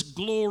his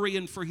glory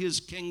and for his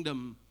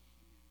kingdom.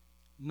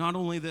 Not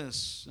only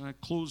this, and I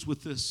close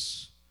with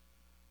this.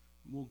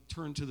 We'll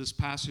turn to this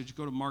passage,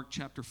 go to Mark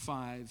chapter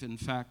 5, in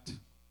fact.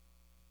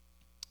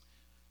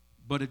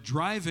 But a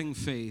driving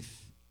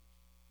faith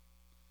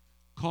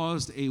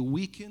caused a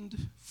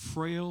weakened,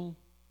 frail,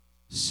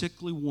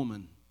 sickly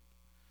woman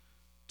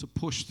to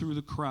push through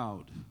the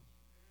crowd,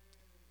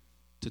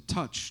 to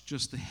touch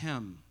just the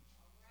hem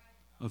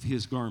of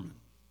his garment.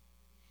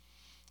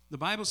 The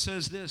Bible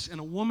says this, and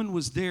a woman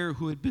was there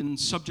who had been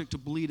subject to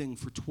bleeding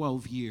for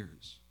 12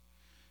 years.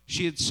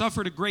 She had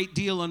suffered a great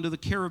deal under the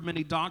care of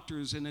many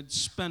doctors and had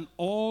spent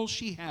all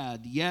she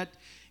had, yet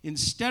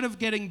instead of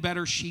getting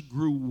better, she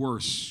grew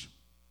worse.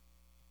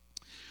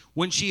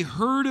 When she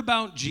heard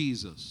about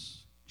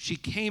Jesus, she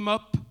came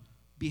up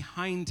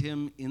behind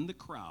him in the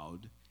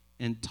crowd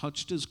and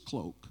touched his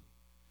cloak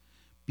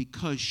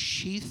because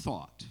she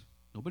thought,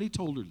 nobody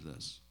told her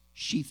this,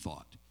 she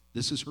thought,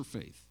 this is her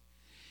faith,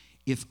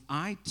 if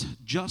I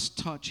just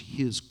touch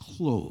his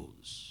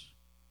clothes,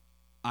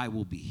 I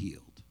will be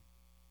healed.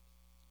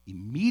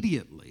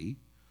 Immediately,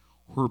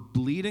 her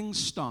bleeding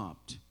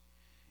stopped,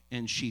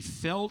 and she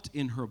felt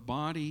in her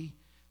body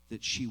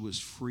that she was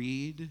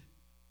freed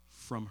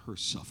from her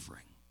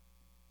suffering.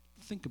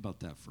 Think about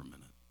that for a minute.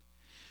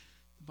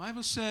 The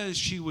Bible says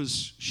she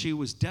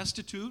was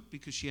destitute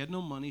because she had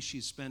no money.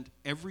 She spent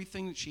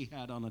everything that she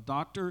had on a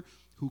doctor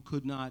who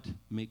could not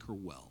make her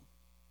well.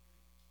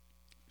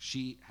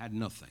 She had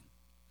nothing.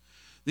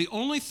 The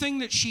only thing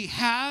that she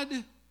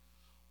had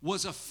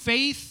was a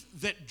faith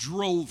that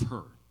drove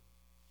her.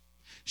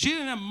 She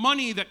didn't have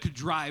money that could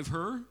drive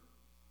her.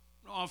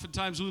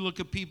 Oftentimes we look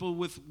at people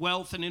with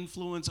wealth and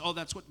influence. Oh,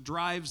 that's what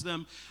drives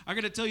them. I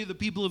got to tell you, the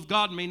people of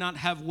God may not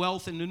have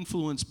wealth and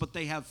influence, but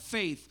they have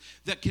faith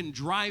that can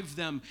drive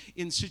them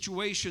in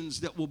situations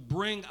that will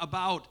bring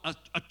about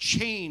a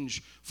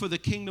change for the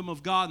kingdom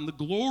of God and the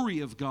glory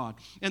of God.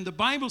 And the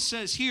Bible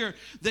says here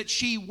that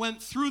she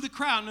went through the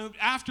crowd. And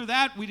after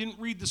that, we didn't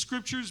read the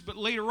scriptures, but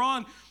later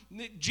on,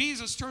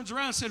 Jesus turns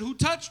around and said, "Who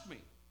touched me?"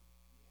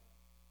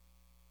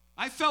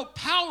 I felt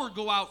power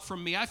go out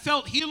from me. I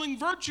felt healing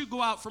virtue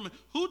go out from me.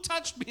 Who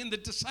touched me? And the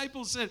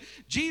disciples said,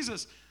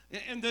 Jesus.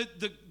 And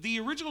the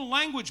original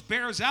language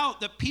bears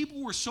out that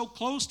people were so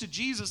close to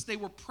Jesus, they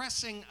were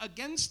pressing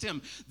against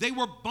him. They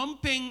were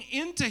bumping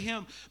into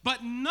him.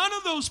 But none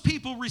of those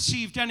people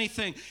received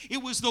anything.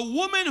 It was the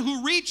woman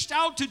who reached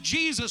out to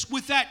Jesus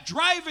with that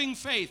driving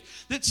faith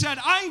that said,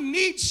 I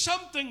need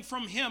something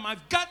from him.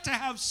 I've got to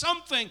have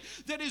something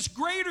that is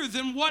greater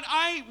than what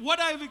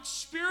I've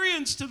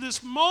experienced to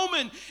this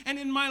moment and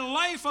in my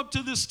life up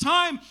to this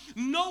time.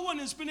 No one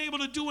has been able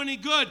to do any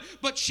good.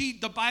 But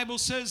the Bible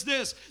says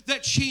this,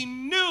 that she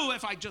knew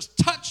if I just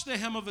touch the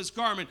hem of his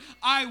garment,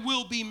 I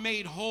will be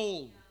made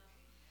whole.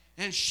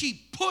 And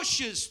she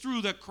pushes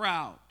through the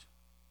crowd.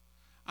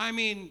 I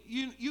mean,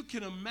 you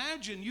can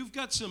imagine you've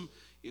got some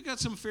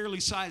fairly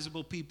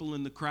sizable people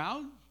in the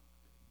crowd.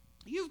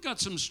 You've got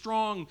some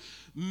strong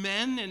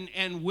men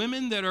and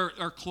women that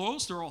are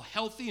close. They're all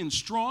healthy and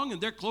strong, and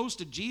they're close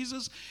to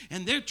Jesus,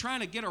 and they're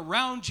trying to get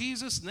around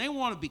Jesus, and they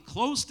want to be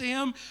close to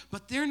him,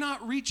 but they're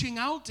not reaching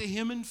out to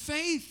him in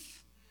faith.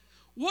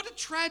 What a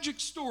tragic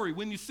story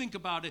when you think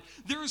about it.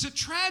 There is a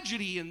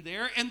tragedy in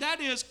there, and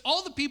that is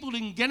all the people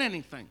didn't get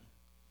anything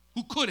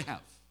who could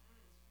have.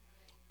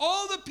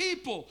 All the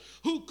people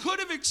who could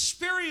have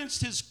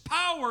experienced his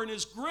power and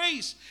his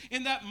grace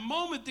in that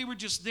moment, they were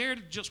just there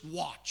to just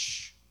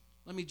watch.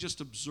 Let me just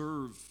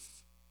observe.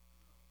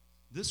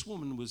 This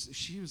woman was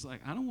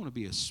like, I don't want to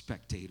be a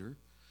spectator.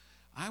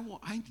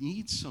 I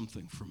need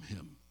something from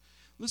him.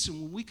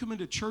 Listen, when we come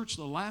into church,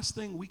 the last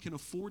thing we can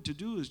afford to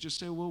do is just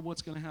say, well,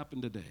 what's going to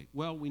happen today?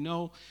 Well, we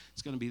know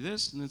it's going to be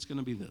this and it's going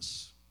to be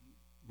this.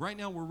 Right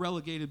now, we're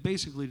relegated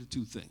basically to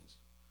two things.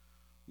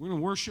 We're going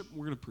to worship and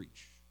we're going to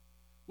preach.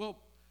 Well,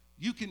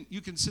 you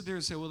can sit there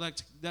and say, well,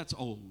 that's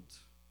old.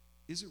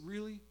 Is it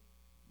really?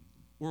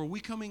 Or are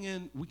we coming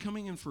in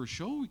for a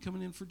show? Or are we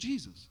coming in for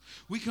Jesus?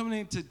 We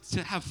coming in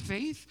to have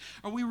faith?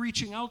 Are we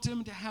reaching out to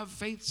him to have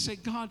faith? Say,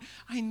 God,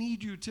 I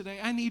need you today.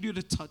 I need you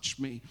to touch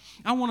me.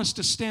 I want us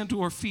to stand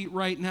to our feet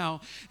right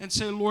now and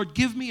say, Lord,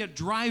 give me a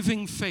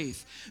driving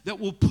faith that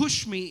will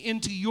push me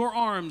into your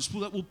arms,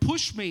 that will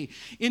push me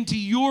into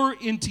your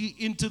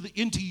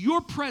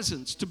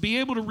presence to be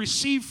able to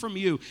receive from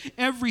you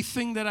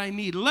everything that I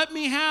need. Let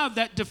me have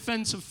that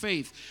defensive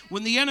faith.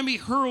 When the enemy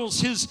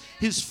hurls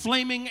his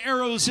flaming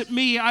arrows at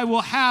me, I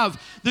will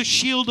have the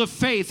shield of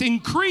faith.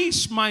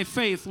 Increase my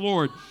faith,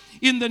 Lord,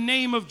 in the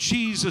name of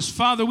Jesus.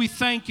 Father, we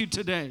thank you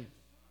today.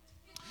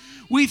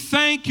 We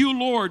thank you,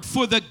 Lord,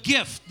 for the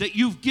gift that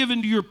you've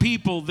given to your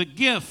people, the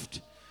gift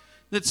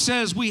that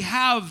says we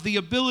have the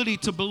ability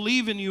to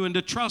believe in you and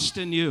to trust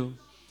in you.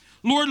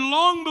 Lord,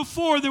 long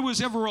before there was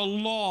ever a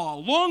law,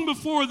 long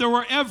before there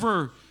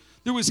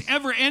was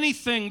ever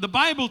anything, the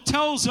Bible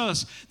tells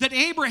us that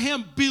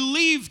Abraham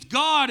believed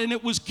God and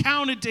it was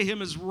counted to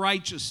him as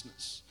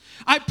righteousness.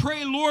 I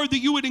pray, Lord, that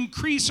you would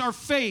increase our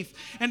faith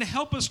and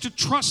help us to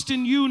trust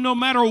in you no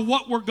matter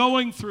what we're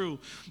going through,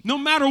 no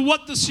matter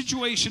what the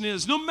situation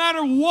is, no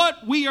matter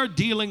what we are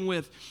dealing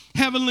with.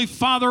 Heavenly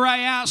Father, I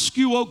ask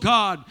you, oh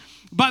God,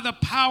 by the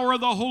power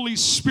of the Holy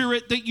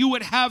Spirit, that you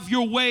would have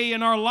your way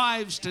in our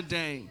lives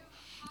today.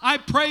 I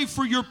pray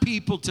for your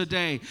people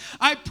today.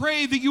 I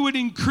pray that you would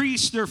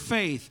increase their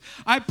faith.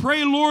 I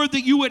pray, Lord,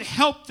 that you would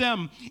help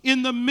them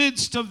in the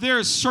midst of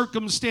their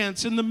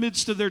circumstance, in the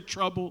midst of their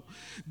trouble.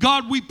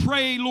 God, we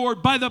pray,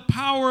 Lord, by the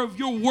power of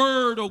your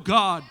word, oh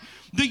God,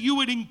 that you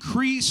would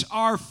increase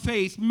our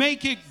faith.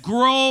 Make it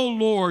grow,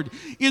 Lord,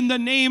 in the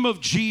name of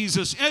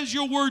Jesus. As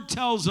your word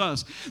tells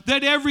us,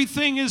 that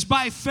everything is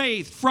by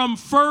faith from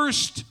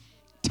first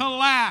to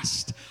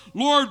last.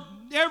 Lord,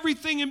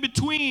 everything in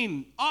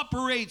between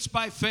operates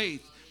by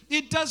faith.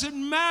 It doesn't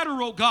matter,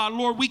 oh God,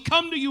 Lord, we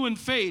come to you in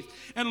faith,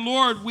 and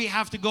Lord, we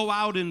have to go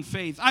out in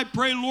faith. I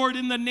pray, Lord,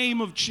 in the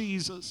name of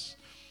Jesus,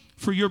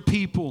 for your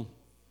people,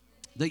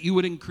 that you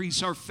would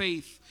increase our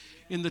faith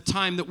in the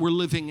time that we're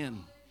living in.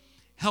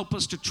 Help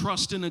us to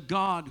trust in a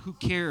God who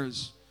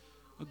cares,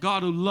 a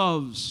God who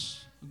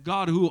loves, a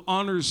God who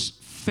honors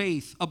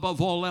faith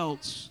above all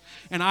else.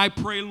 And I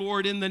pray,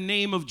 Lord, in the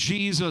name of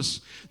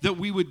Jesus, that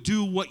we would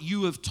do what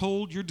you have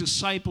told your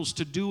disciples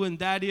to do, and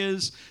that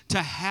is to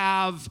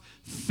have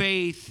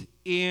faith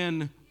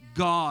in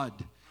God.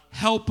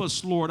 Help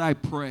us, Lord, I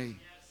pray.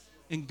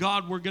 And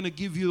God, we're going to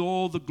give you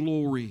all the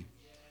glory.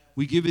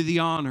 We give you the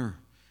honor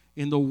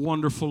in the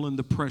wonderful and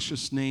the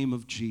precious name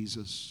of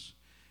Jesus.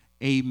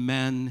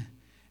 Amen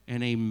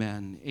and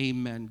amen.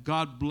 Amen.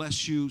 God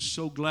bless you.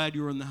 So glad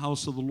you're in the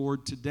house of the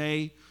Lord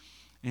today.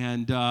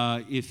 And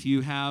if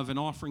you have an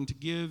offering to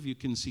give, you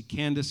can see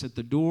Candace at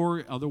the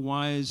door.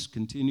 Otherwise,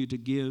 continue to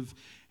give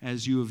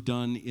as you have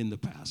done in the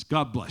past.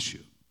 God bless you.